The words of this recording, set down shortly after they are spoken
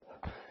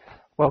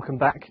Welcome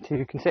back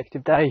to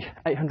consecutive day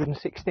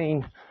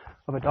 816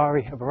 of a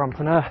diary of a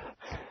runpreneur.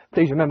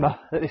 Please remember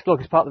that this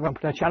vlog is part of the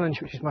Runpreneur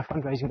Challenge, which is my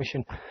fundraising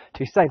mission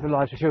to save the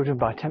lives of children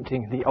by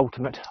attempting the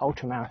ultimate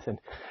ultra marathon.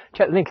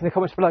 Check the link in the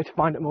comments below to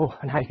find out more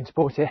and how you can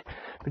support it.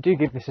 But do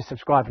give this a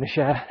subscribe and a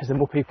share, as the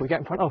more people we get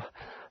in front of,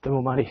 the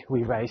more money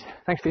we raise.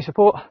 Thanks for your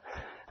support,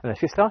 and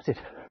let's get started.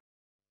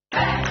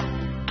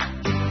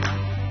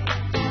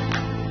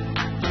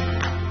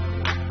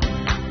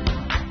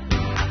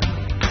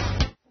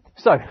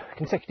 So,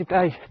 consecutive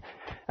day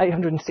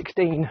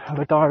 816 of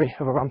a diary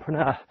of a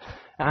runpreneur,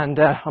 and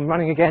I'm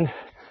running again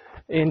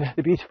in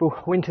the beautiful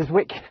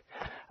Winterswijk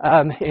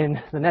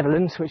in the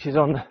Netherlands, which is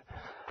on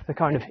the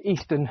kind of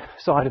eastern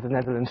side of the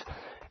Netherlands,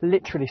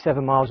 literally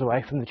 7 miles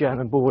away from the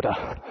German border.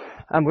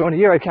 And we're on a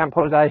Eurocamp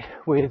holiday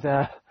with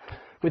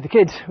the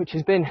kids, which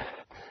has been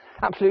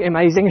absolutely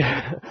amazing.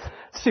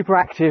 Super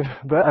active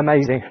but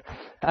amazing.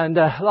 And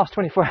last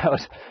 24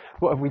 hours,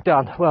 what have we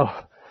done?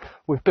 Well,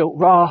 we've built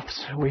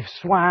rafts, we've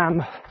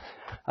swam,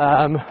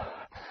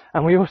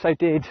 and we also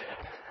did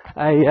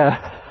a,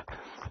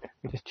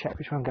 let me just check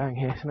which way I'm going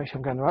here to make sure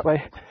I'm going the right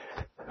way.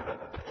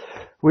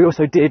 We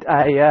also did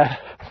a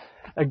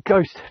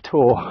ghost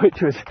tour,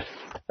 which was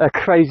a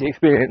crazy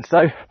experience.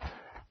 So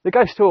the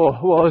ghost tour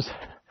was,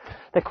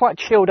 they're quite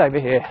chilled over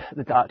here,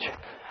 the Dutch,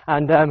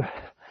 and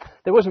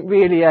there wasn't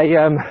really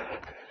an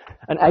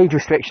age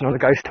restriction on the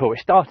ghost tour.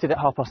 It started at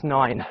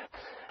 9:30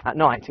 at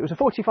night. It was a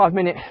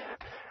 45-minute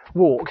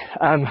walk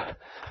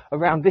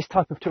around this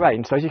type of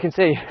terrain. So as you can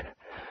see,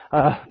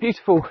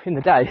 beautiful in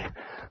the day,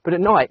 but at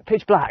night,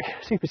 pitch black,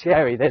 super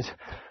scary. There's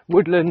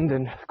woodland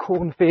and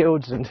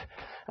cornfields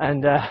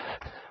and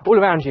all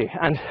around you.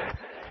 And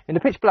in the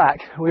pitch black,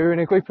 we were in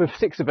a group of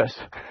 6 of us,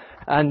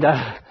 and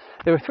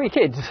there were 3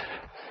 kids.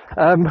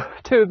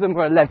 2 of them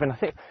were 11. I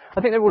think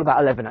they're all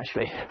about 11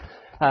 actually.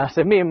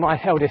 So me and my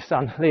eldest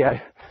son, Leo,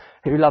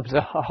 who loves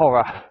a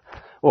horror,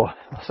 or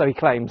so he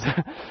claims,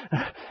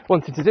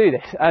 wanted to do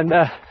this. And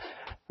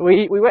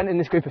we went in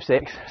this group of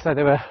 6, so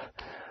there were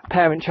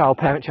parent, child,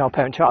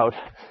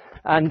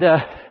 and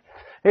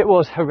it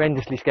was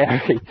horrendously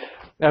scary.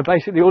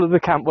 Basically all of the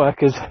camp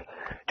workers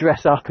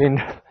dress up in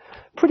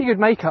pretty good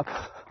makeup,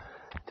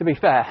 to be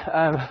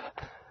fair.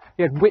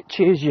 You had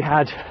witches, you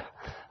had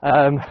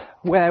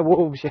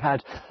werewolves, you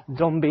had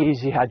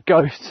zombies, you had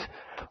ghosts,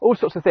 all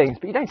sorts of things,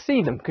 but you don't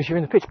see them because you're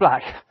in the pitch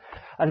black,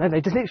 and then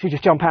they just literally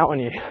just jump out on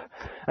you,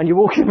 and you're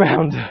walking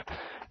around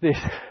this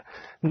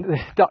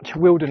Dutch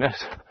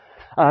wilderness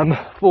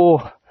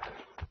for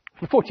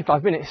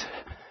 45 minutes,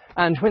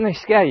 and when they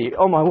scare you,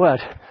 oh my word,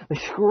 they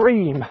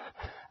scream,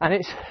 and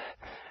it's,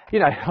 you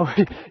know,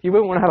 you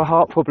wouldn't want to have a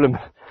heart problem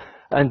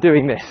and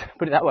doing this,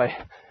 put it that way.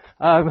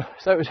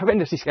 So it was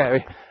horrendously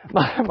scary.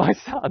 My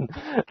son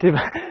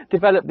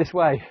developed this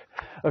way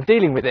of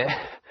dealing with it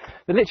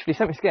that literally,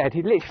 so scared,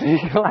 he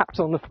literally collapsed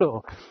on the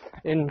floor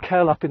and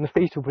curl up in the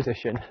fetal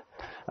position,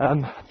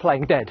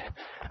 playing dead,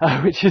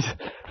 which is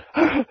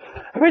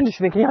horrendous,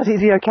 thinking,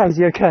 is he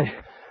okay?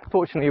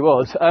 Fortunately he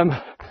was.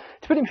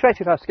 To put in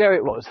perspective how scary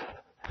it was,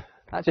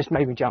 that just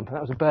made me jump, and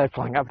that was a bird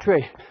flying up a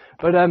tree.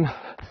 But to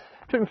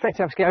put in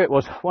perspective how scary it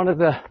was, one of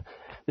the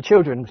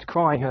children was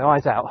crying her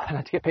eyes out and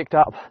had to get picked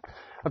up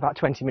about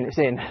 20 minutes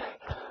in.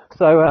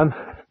 So,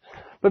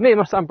 but me and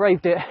my son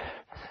braved it.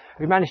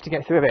 We managed to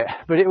get through it,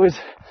 but it was,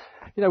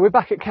 you know, we're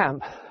back at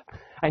camp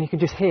and you can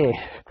just hear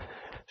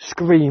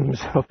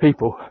screams of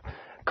people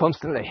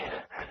constantly.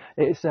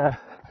 It's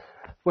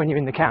when you're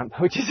in the camp,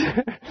 which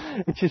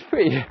is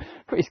pretty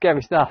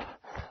scary stuff.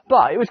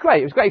 But it was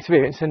great. It was a great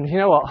experience, and you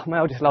know what? My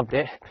eldest loved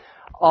it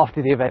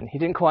after the event. He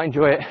didn't quite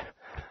enjoy it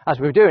as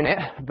we were doing it,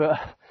 but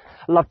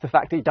loved the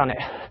fact that he'd done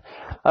it.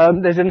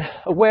 There's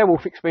a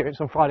werewolf experience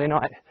on Friday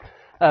night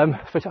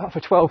for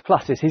 12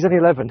 pluses. He's only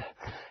 11.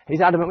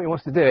 He's adamant he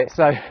wants to do it,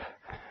 so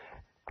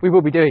we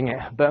will be doing it.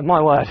 But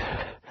my word,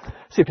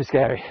 super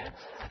scary.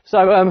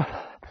 So,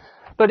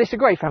 but it's a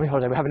great family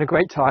holiday. We're having a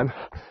great time.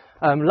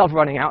 Love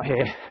running out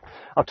here.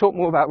 I'll talk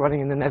more about running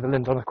in the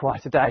Netherlands on a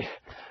quieter day.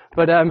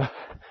 But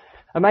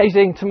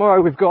amazing.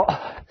 Tomorrow we've got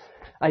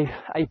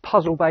a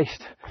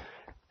puzzle-based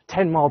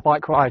 10-mile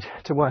bike ride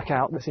to work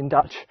out that's in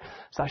Dutch.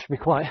 So that should be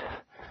quite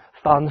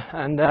fun.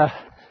 And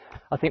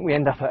I think we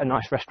end up at a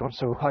nice restaurant,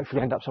 so we'll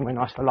hopefully end up somewhere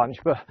nice for lunch.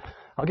 But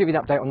I'll give you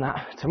an update on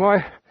that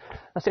tomorrow.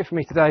 That's it for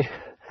me today.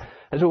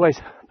 As always,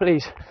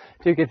 please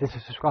do give this a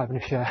subscribe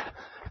and a share,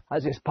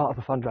 as it's part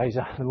of a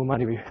fundraiser. The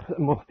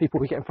more people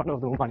we get in front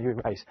of, the more money we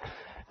raise.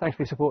 Thanks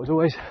for your support as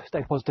always.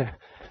 Stay positive,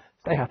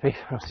 stay happy,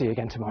 and I'll see you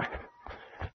again tomorrow.